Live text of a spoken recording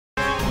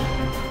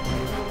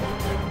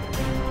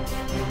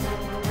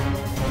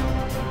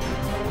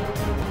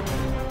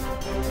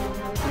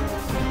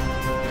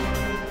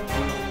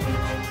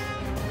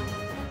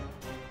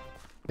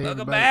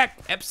Welcome back,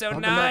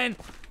 episode 9.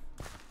 Back.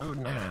 Oh,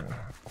 9.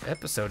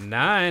 Episode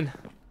 9.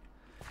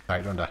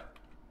 Alright, don't die.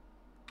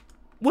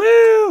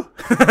 Woo!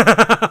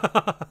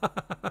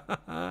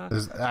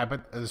 I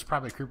bet there's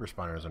probably creeper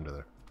spawners under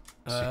there.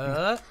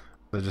 So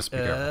just be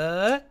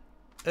careful.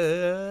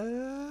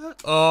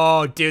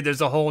 Oh, dude,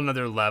 there's a whole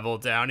nother level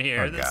down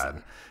here. Oh,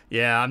 God.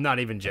 Yeah, I'm not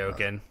even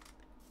joking.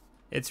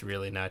 It's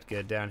really not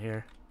good down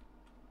here.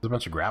 There's a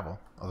bunch of gravel,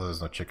 although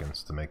there's no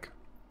chickens to make.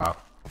 Wow,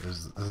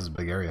 this is a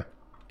big area.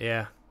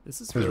 Yeah,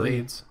 this is There's really...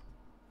 reeds.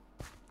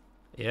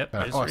 Yep,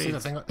 Oh, reeds. see that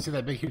thing? See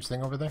that big, huge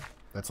thing over there?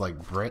 That's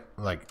like brick,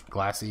 like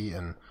glassy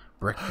and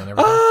brick and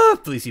everything. Ah,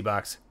 fleecy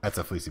box. That's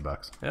a fleecy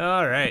box.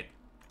 All right.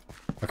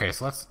 Okay,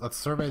 so let's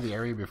survey the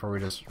area before we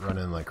just run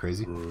in like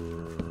crazy.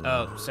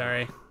 Oh,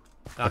 sorry.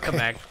 I'll come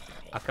back.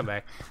 I'll come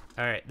back.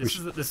 All right. This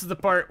is the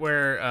part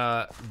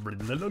where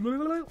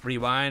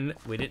rewind.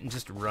 We didn't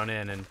just run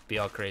in and be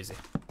all crazy.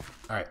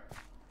 All right.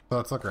 So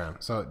let's look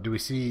around. So do we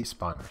see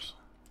spawners?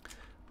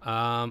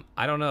 I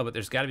don't know, but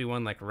there's got to be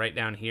one like right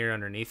down here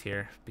underneath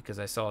here because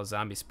I saw a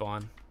zombie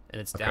spawn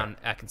and it's down.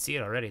 I can see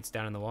it already. It's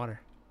down in the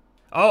water.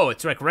 Oh,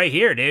 it's like right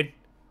here, dude.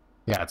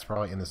 Yeah, it's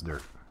probably in this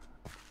dirt.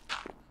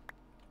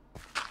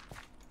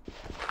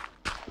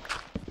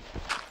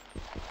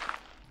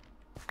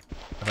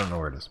 I don't know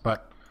where it is,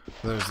 but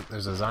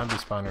there's a zombie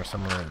spawner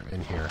somewhere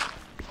in here.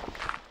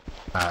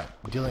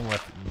 Dealing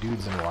with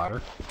dudes in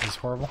water is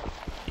horrible.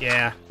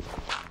 Yeah.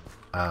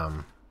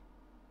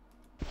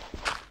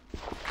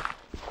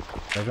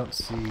 I don't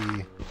see.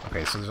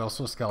 Okay, so there's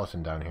also a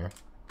skeleton down here.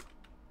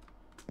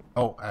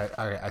 Oh,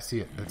 I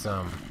see it. It's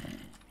Oh,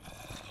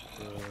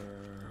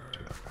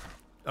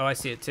 I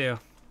see it too.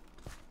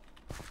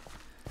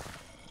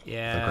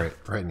 Yeah.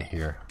 like right in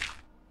here.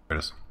 There it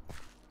is.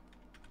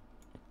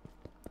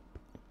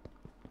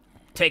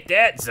 Take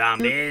that,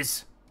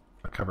 zombies.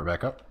 I'll cover it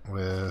back up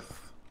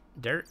with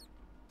Dirt.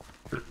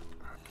 All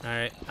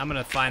right, I'm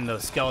gonna find the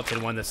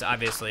skeleton one that's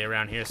obviously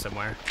around here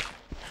somewhere.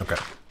 Okay.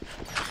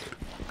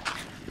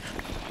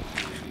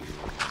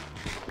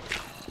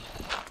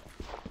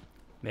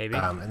 Maybe.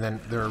 And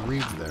then there are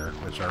reeds there,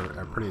 which are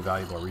a pretty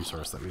valuable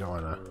resource that we don't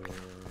want to.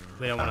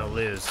 We don't want to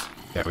lose.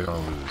 Yeah, we don't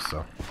want to lose.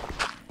 So.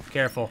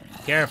 Careful,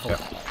 careful.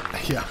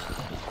 Yeah.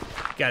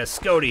 Got a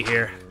Scoti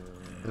here.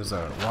 There's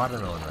a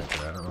watermelon right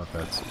there. I don't know if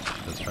that's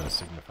trying to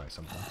signify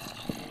something.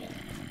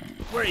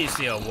 Where do you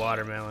see a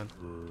watermelon?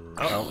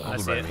 Oh, I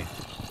see it.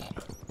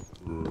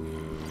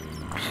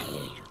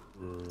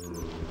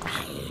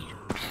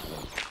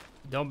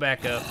 Don't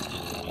back up.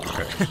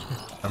 Okay.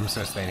 I'm just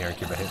gonna stand here and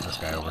keep hitting this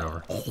guy over and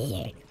over.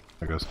 There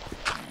it goes.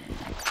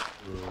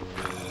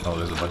 Oh,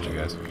 there's a bunch of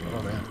guys.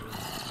 Oh man.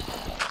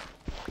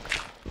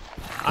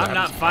 I'm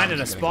not finding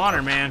a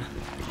spawner, man.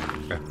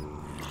 Okay.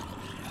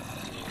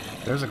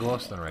 There's a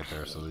glowstone right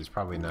there, so he's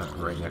probably not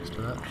right next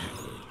to that.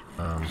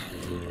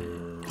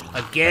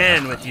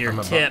 Again with your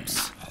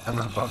tips. I'm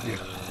above you.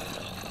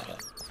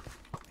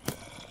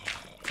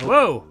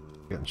 Whoa!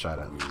 Getting shot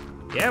at.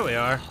 Yeah, we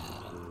are.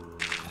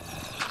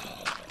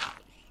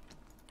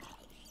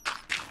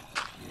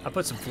 I'll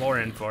put some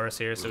floor in for us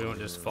here so we won't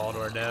just fall to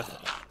our death.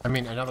 I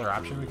mean, another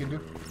option we can do.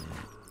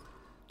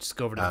 Just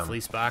go over to the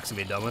fleece box and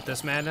be done with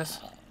this madness.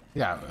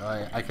 Yeah,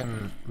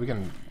 we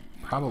can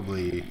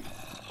probably.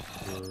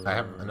 I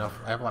have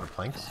a lot of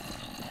planks.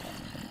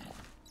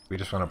 We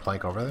just want to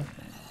plank over there.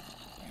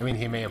 I mean,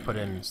 he may have put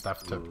in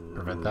stuff to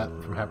prevent that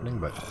from happening,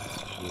 but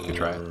we could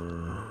try it.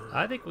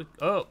 I think we.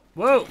 Oh,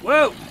 whoa,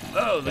 whoa!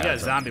 Oh, we got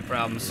zombie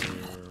problems.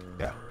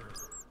 Yeah.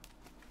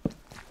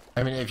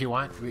 I mean, if you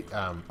want,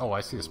 oh,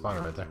 I see a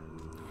spawner right there.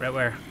 Right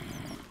where?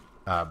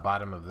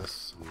 Bottom of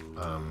this,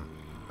 a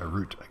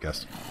root, I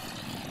guess.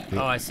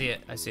 Oh, I see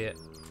it. I see it.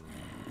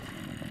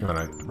 You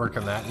want to work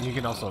on that, and you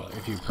can also,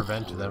 if you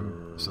prevent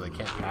them so they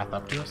can't path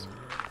up to us.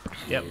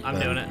 Yep, I'm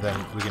doing it. Then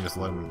we can just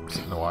let them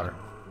sit in the water.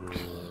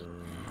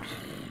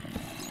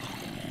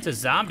 It's a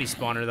zombie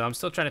spawner, though. I'm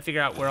still trying to figure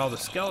out where all the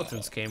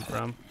skeletons came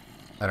from.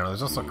 I don't know.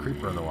 There's also a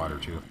creeper in the water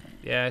too.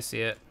 Yeah, I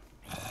see it.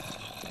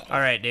 All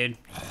right, dude.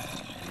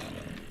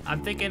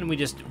 I'm thinking we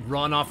just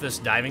run off this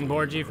diving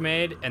board you've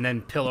made and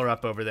then pillar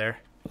up over there.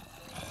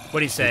 What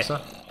do you say?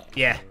 So?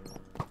 Yeah.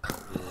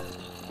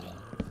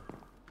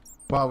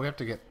 Well, we have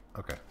to get.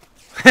 Okay.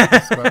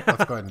 Let's go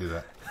ahead and do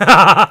that.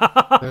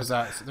 There's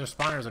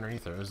spawners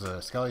underneath there. There's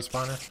a skelly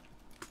spawner.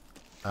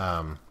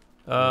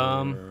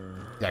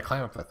 Yeah,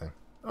 climb up that thing.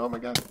 Oh my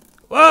god.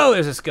 Whoa,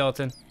 there's a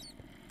skeleton.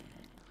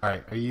 All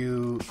right, are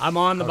you? I'm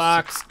on the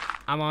box.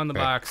 I'm on the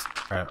box.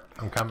 All right,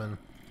 I'm coming.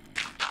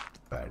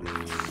 All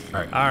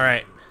right. All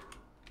right.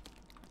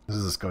 This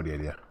is a Scoti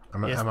idea.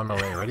 I'm on my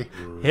way. Ready?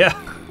 Yeah.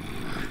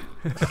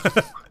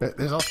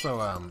 There's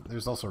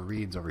also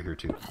reeds over here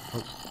too.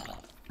 Oh,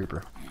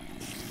 creeper.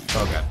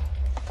 Oh god.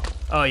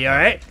 Oh, you all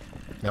right?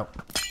 Nope.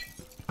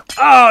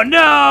 Oh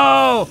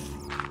no!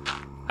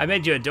 I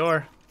made you a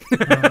door.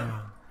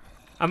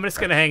 I'm just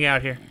gonna hang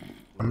out here.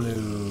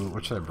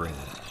 What should I bring?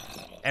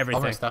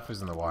 Everything. All my stuff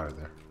is in the water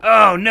there.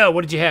 Oh no!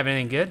 What did you have?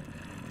 Anything good?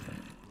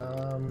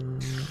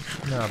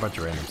 No, a bunch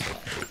of random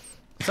stuff.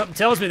 Something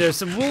tells me there's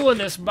some wool in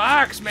this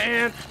box,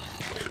 man.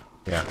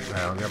 Yeah. Alright,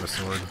 I'll grab a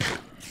sword.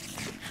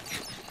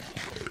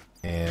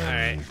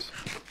 And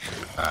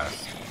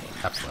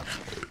absolute.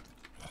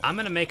 I'm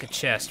gonna make a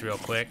chest real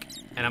quick,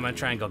 and I'm gonna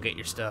try and go get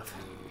your stuff.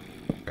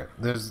 Okay.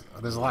 There's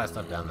a lot of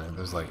stuff down there.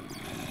 There's like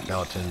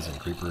skeletons and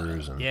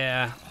creepers and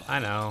Yeah, I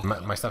know.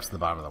 my stuff's in the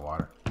bottom of the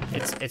water.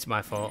 It's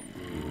my fault.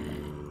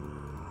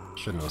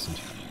 Shouldn't listen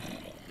to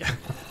you.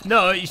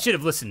 No, you should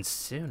have listened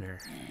sooner.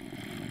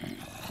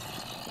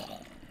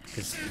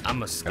 Because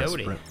I'm a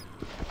Scoti.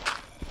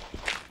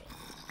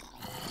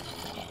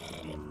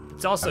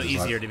 It's also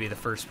easier to be the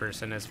first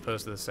person as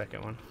opposed to the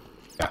second one.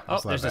 Yeah,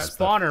 oh, there's a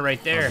spawner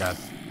right there. Oh,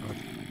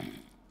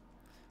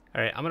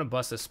 Alright, I'm gonna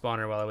bust a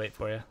spawner while I wait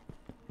for you.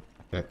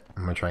 okay,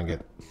 I'm gonna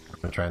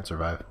try and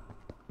survive.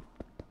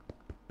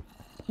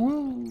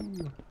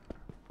 Woo!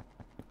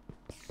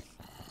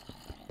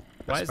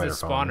 Why is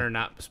this spawner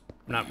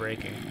not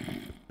breaking?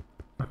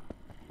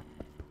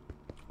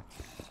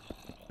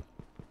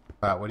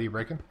 What are you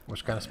breaking?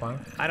 Which kind of spawner?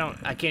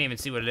 I can't even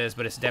see what it is,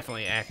 but it's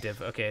definitely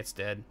active. Okay, it's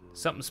dead.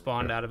 Something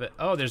spawned out of it.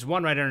 Oh, there's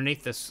one right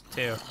underneath this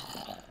too,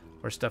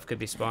 where stuff could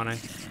be spawning.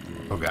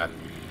 Oh god.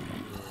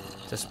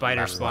 It's a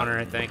spider spawner,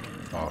 I think.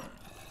 Oh.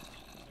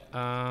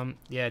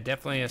 Yeah,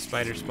 definitely a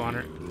spider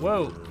spawner.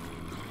 Whoa.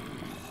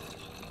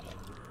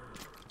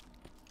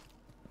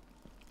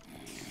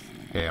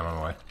 Okay, I'm on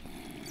my way.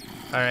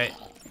 All right.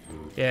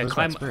 Yeah, There's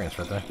climb. experience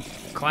right there.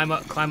 Climb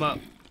up. Climb up.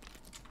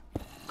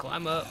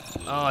 Climb up.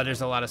 Oh,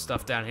 there's a lot of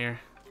stuff down here.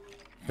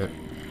 Good.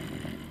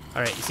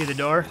 All right, you see the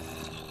door?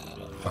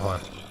 Oh, hold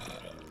on.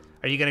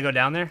 Are you gonna go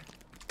down there?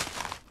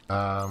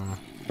 No.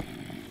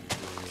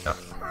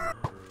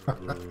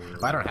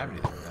 I don't have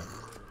anything right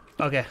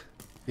now. Okay.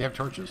 You have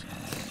torches?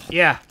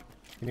 Yeah.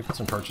 Can you put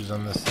some torches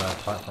on this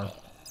platform?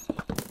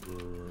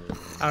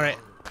 All right.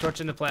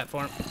 Torching the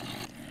platform.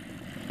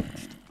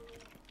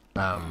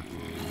 Yeah.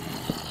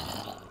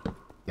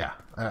 Yeah,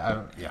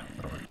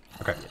 that'll work.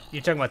 Okay.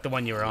 You're talking about the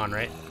one you were on,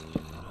 right?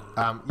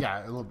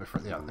 Yeah, a little bit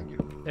further. Yeah, thank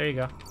you. There you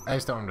go. I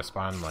just don't want them to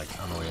spawn, like,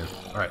 on the way in.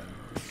 Alright.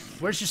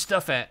 Where's your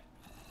stuff at?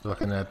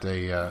 Looking at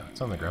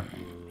it's on the ground.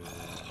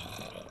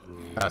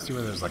 See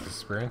where there's, like,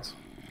 experience?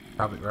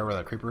 Probably right where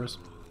that creeper is?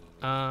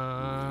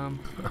 I'm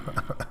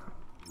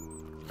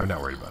not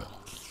worried about it.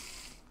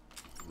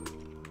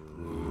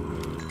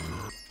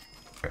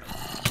 Okay.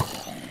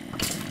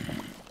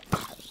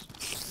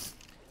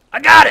 I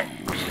got it!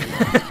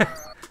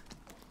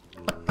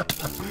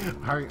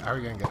 How are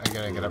you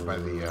gonna get up by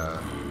the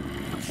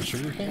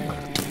sugar cane?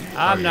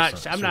 I'm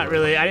not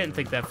really. I didn't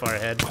think that far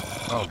ahead.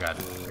 Oh god,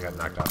 I got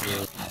knocked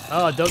off.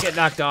 Oh, don't get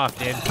knocked off,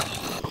 dude.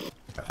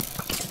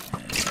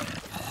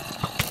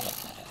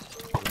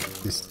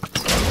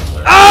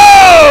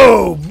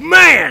 Oh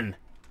man,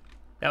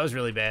 that was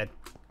really bad.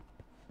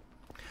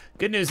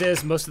 Good news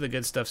is most of the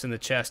good stuff's in the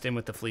chest and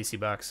with the fleecy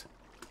box.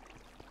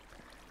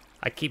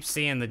 I keep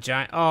seeing the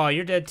giant. Oh,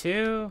 you're dead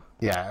too?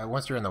 Yeah,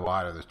 once you're in the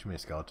water, there's too many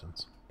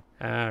skeletons.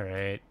 All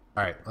right.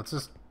 All right, let's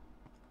just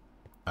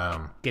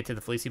get to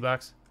the fleecy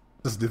box.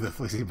 Let's do the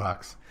fleecy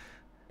box.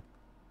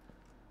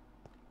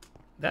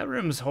 That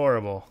room's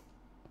horrible.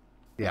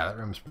 Yeah, that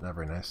room's not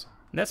very nice.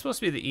 And that's supposed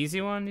to be the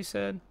easy one, you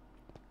said?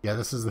 Yeah,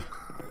 this is the.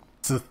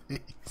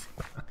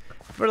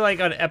 We're like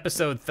on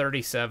episode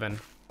 37.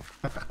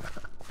 All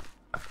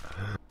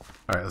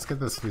right, let's get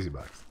this fleecy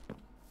box.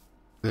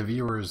 The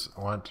viewers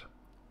want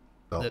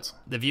results.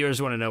 The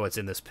viewers want to know what's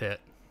in this pit.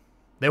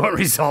 They want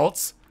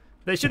results.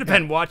 They should have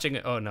been watching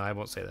it. Oh no, I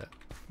won't say that.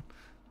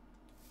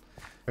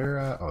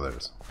 Oh, there it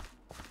is.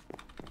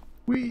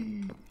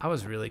 Whee! I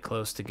was really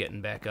close to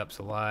getting backups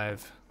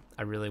alive.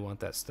 I really want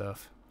that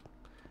stuff.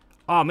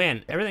 Oh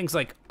man, everything's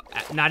like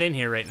not in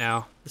here right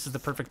now. This is the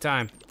perfect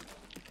time.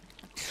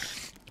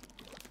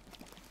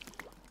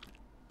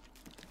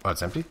 Oh,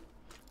 it's empty?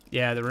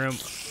 Yeah, the room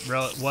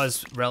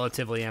was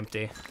relatively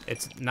empty.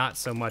 It's not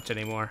so much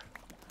anymore.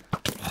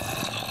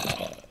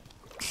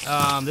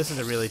 This is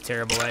a really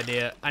terrible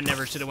idea. I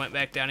never should have went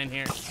back down in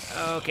here.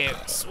 Okay,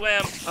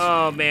 swim.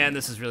 Oh man,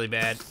 this is really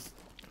bad.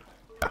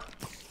 I'm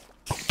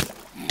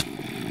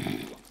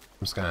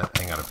just gonna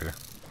hang out up here.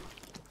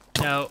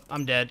 No,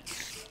 I'm dead.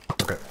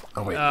 Okay.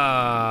 Oh wait.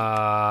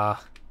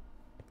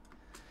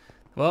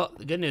 Well,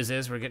 the good news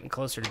is we're getting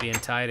closer to being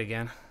tied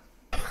again.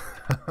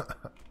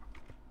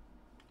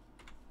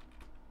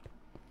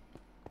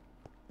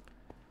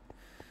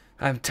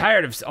 I'm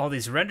tired of all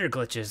these render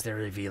glitches. They're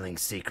revealing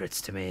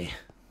secrets to me.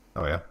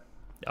 Oh yeah.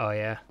 Oh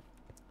yeah.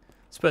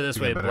 Let's put it this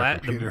way,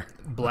 What?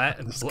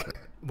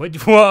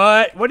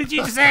 What did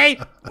you say?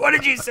 What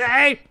did you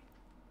say?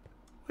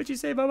 What'd you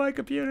say about my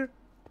computer?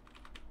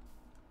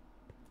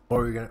 What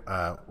were you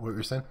gonna? What were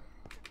you saying?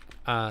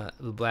 The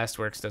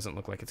Blastworks doesn't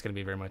look like it's gonna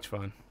be very much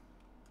fun.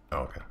 Oh,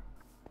 okay.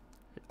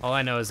 All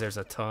I know is there's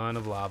a ton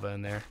of lava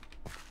in there.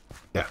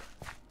 Yeah.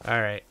 All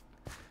right.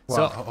 Well,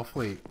 So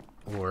hopefully,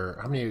 or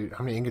how many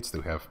ingots do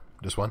we have?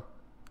 Just one?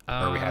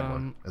 Or we had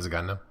one as a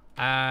gun now?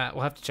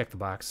 we'll have to check the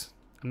box.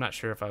 I'm not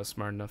sure if I was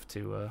smart enough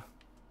to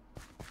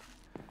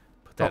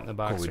put that in the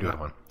box. Cool, we do have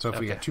one. So if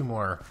we Okay. get two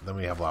more, then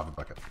we have lava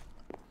bucket.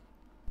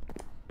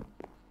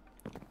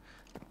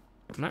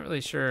 I'm not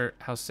really sure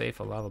how safe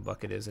a lava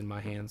bucket is in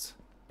my hands.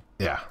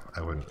 Yeah,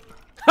 I wouldn't.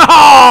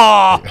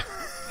 Oh!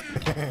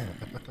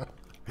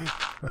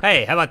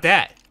 Hey, how about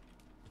that?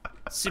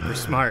 Super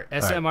smart.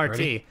 SMRT.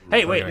 ready?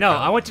 Hey, We're wait, gonna no,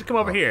 count. I want you to come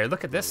over here.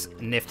 Look at this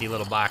nifty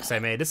little box I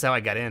made. This is how I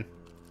got in.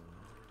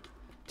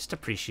 Just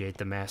appreciate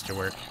the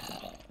masterwork.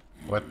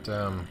 What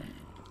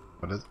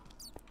is?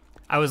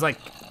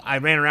 I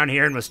ran around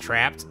here and was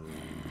trapped,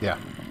 Yeah.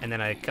 and then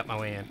I cut my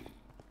way in.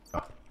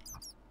 Oh.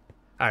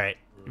 All right,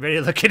 you ready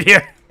to look in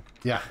here?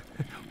 Yeah.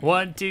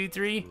 1, 2,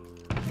 3.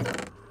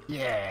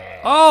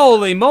 Yeah.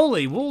 Holy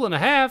moly, wool and a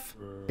half.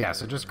 Yeah.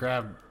 So just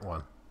grab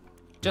one.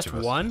 Just of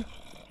us. one?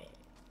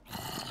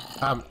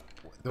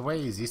 The way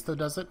Zisto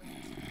does it,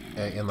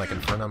 in like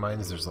Inferno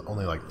mines, there's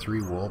only like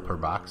 3 wool per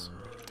box,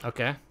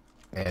 Okay.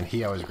 and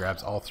he always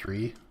grabs all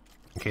 3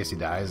 in case he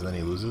dies, and then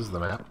he loses the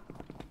map.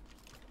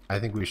 I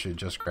think we should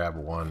just grab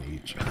 1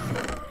 each.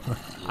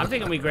 I'm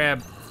thinking we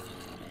grab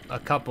a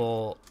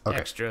couple Okay.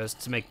 extras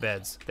to make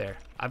beds. There.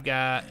 I've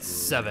got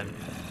 7.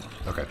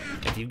 Okay.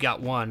 If you've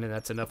got 1, and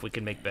that's enough, we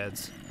can make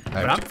beds. I But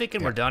have I'm 2.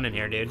 thinking Yeah. we're done in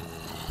here, dude.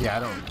 Yeah,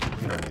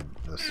 we don't need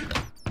this.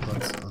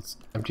 Let's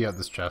empty out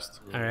this chest,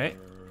 All right.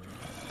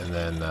 and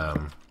then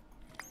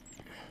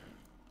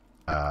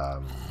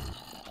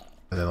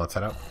let's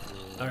head out.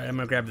 All right, I'm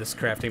gonna grab this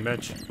crafting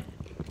bench.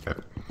 Okay.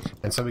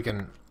 And so we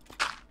can,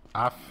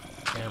 off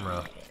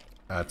camera,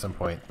 at some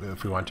point,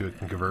 if we want to, we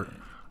can convert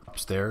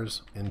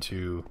upstairs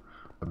into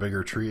a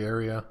bigger tree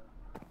area.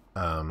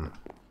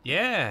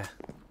 Yeah.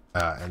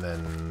 And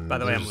then. By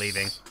the way, I'm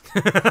there's-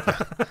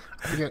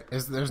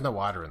 leaving. There's no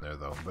water in there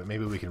though, but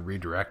maybe we can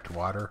redirect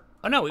water,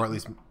 Oh no. or at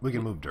least we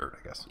can move dirt,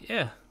 I guess,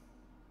 Yeah.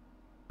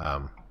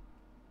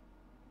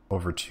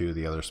 over to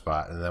the other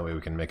spot, and that way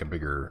we can make a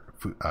bigger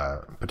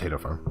potato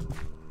farm.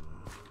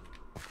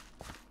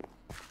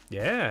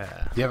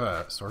 Yeah. Do you have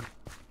a sword?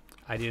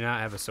 I do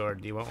not have a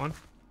sword. Do you want one?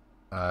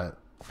 Do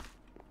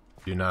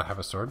you not have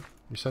a sword?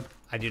 You said.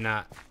 I do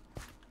not.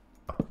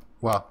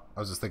 Well, I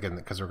was just thinking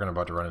because we're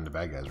about to run into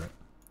bad guys, right?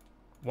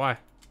 Why?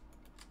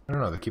 I don't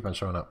know. They keep on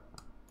showing up.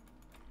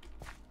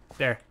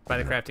 There, by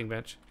the crafting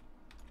bench.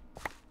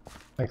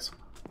 Thanks.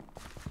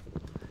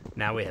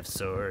 Now we have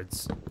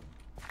swords.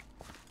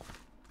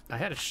 I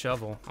had a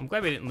shovel. I'm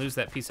glad we didn't lose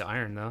that piece of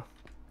iron, though.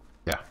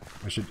 Yeah,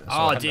 we should. So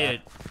Oh, head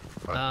dude.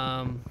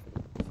 back.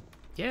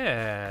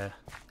 Yeah.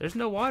 There's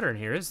no water in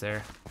here, is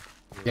there?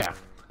 Yeah,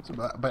 so,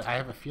 but I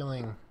have a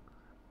feeling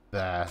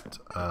that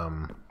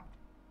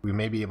we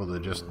may be able to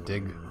just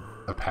dig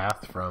a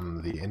path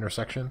from the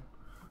intersection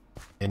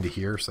into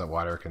here so that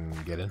water can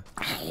get in.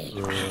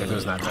 If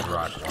there's not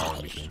bedrock wall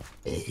in between.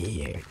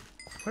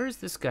 Where is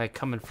this guy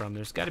coming from?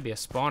 There's got to be a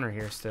spawner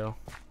here still.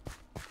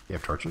 You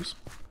have torches?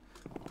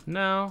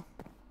 No.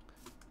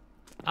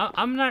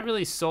 I'm not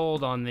really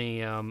sold on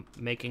the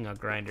making a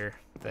grinder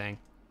thing.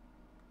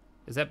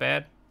 Is that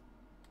bad?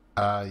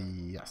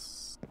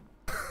 Yes.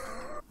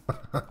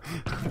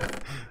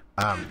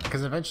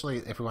 Because eventually,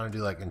 if we want to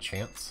do like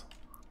enchants,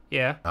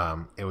 Yeah.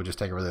 it would just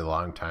take a really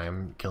long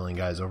time killing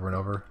guys over and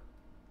over.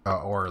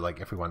 Or like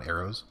if we want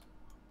arrows,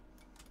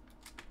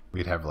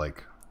 we'd have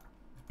like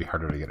be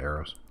harder to get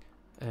arrows.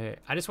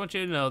 I just want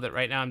you to know that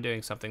right now I'm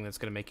doing something that's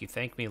going to make you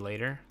thank me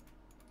later.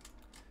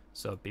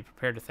 So be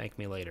prepared to thank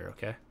me later,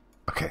 okay?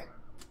 Okay.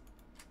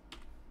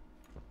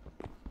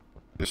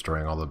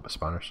 Destroying all the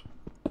spawners.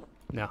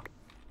 No.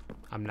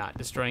 I'm not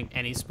destroying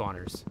any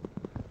spawners.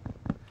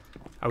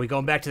 Are we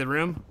going back to the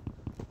room?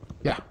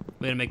 Yeah.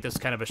 We're going to make this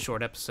kind of a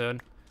short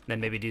episode.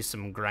 Then maybe do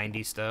some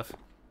grindy stuff.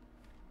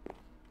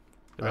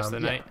 The rest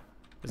of the yeah. night?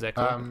 Is that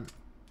cool?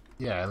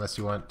 Yeah, unless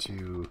you want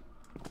to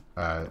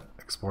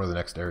explore the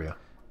next area.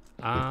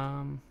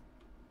 I'm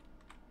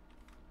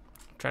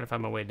trying to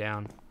find my way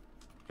down.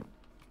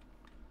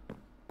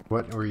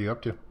 What were you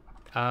up to?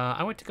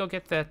 I went to go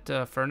get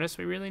that furnace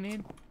we really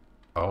need.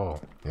 Oh,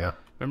 yeah.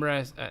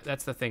 Remember,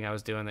 that's the thing I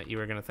was doing that you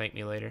were going to thank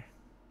me later.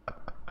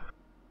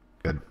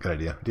 Good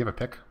idea. Do you have a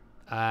pick?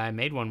 I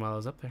made one while I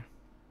was up there.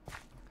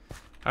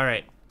 All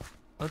right.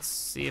 Let's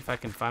see if I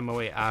can find my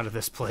way out of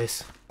this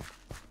place.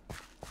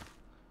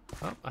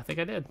 Oh, I think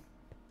I did.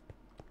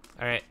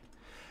 All right.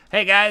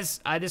 Hey, guys.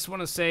 I just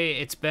want to say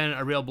it's been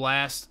a real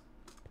blast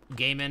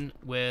gaming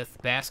with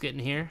Basket in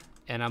here.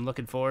 And I'm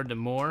looking forward to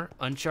more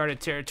Uncharted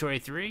Territory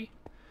 3.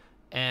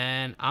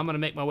 And I'm going to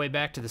make my way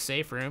back to the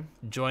safe room,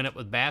 join up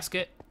with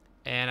Basket.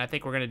 And I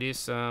think we're going to do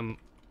some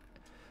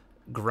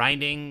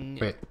grinding.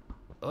 Wait.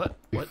 What?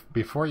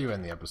 Before you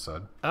end the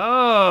episode.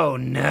 Oh,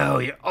 no.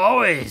 You're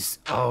always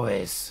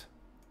I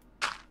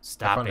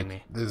stopping found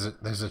me.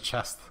 There's a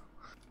chest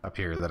up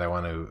here that I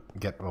want to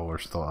get while we're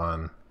still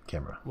on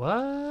camera.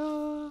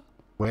 What?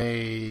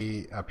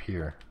 Way up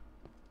here.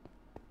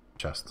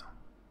 Chest.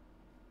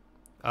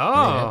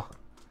 Oh.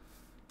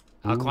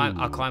 I'll Ooh.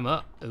 climb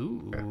up.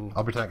 Ooh. Okay.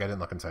 I'll pretend like I didn't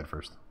look inside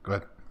first. Go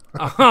ahead.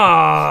 Oh.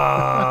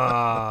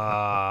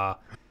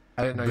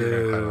 I didn't know you were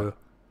going to climb up.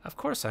 Of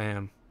course I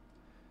am.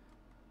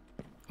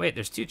 Wait,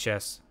 there's 2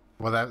 chests.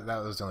 Well, that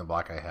was the only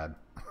block I had.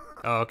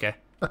 Oh, okay.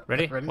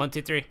 Ready? Ready? 1,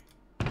 2, 3.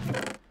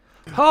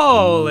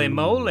 Holy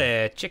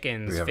moly!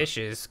 Chickens, We have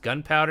fishes,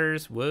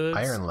 gunpowders, woods,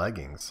 iron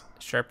leggings.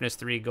 sharpness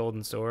 3,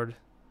 golden sword.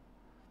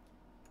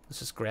 Let's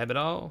just grab it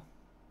all.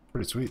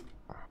 Pretty sweet.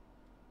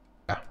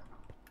 Yeah.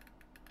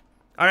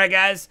 All right,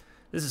 guys.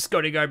 This is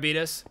Scoti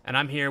Garbitas, and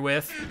I'm here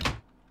with...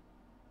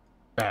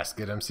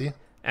 Basket MC.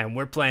 And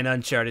we're playing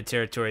Uncharted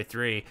Territory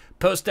 3.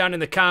 Post down in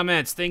the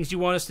comments things you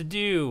want us to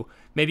do.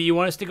 Maybe you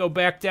want us to go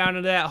back down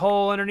into that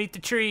hole underneath the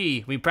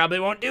tree. We probably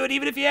won't do it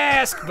even if you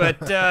ask, but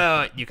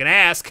you can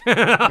ask.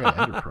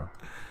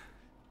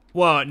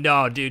 Well,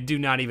 no, dude, do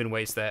not even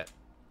waste that.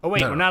 Oh,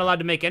 wait, we're not allowed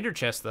to make ender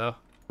chests, though.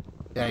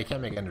 Yeah, you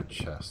can't make ender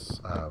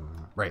chests.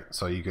 Right,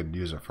 so you could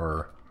use it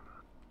for...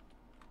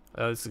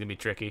 Oh, this is going to be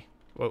tricky.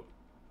 Whoa.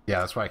 Yeah,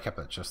 that's why I kept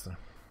that chest there.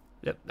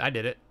 Yep, I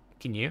did it.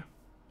 Can you?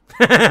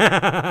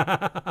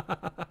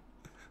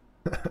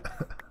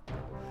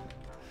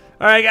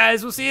 Alright,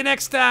 guys, we'll see you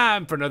next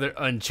time for another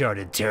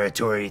Uncharted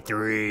Territory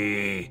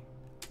 3.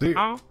 See you.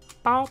 Bow,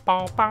 bow,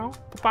 bow, bow,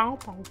 bow,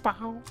 bow,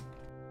 bow.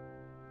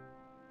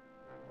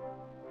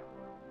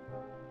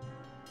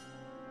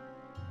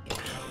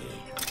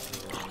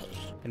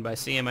 And by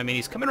seeing him, I mean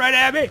he's coming right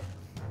at me.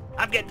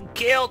 I'm getting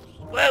killed.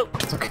 Whoa.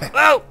 It's okay.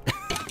 Whoa.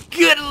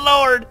 Good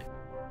Lord.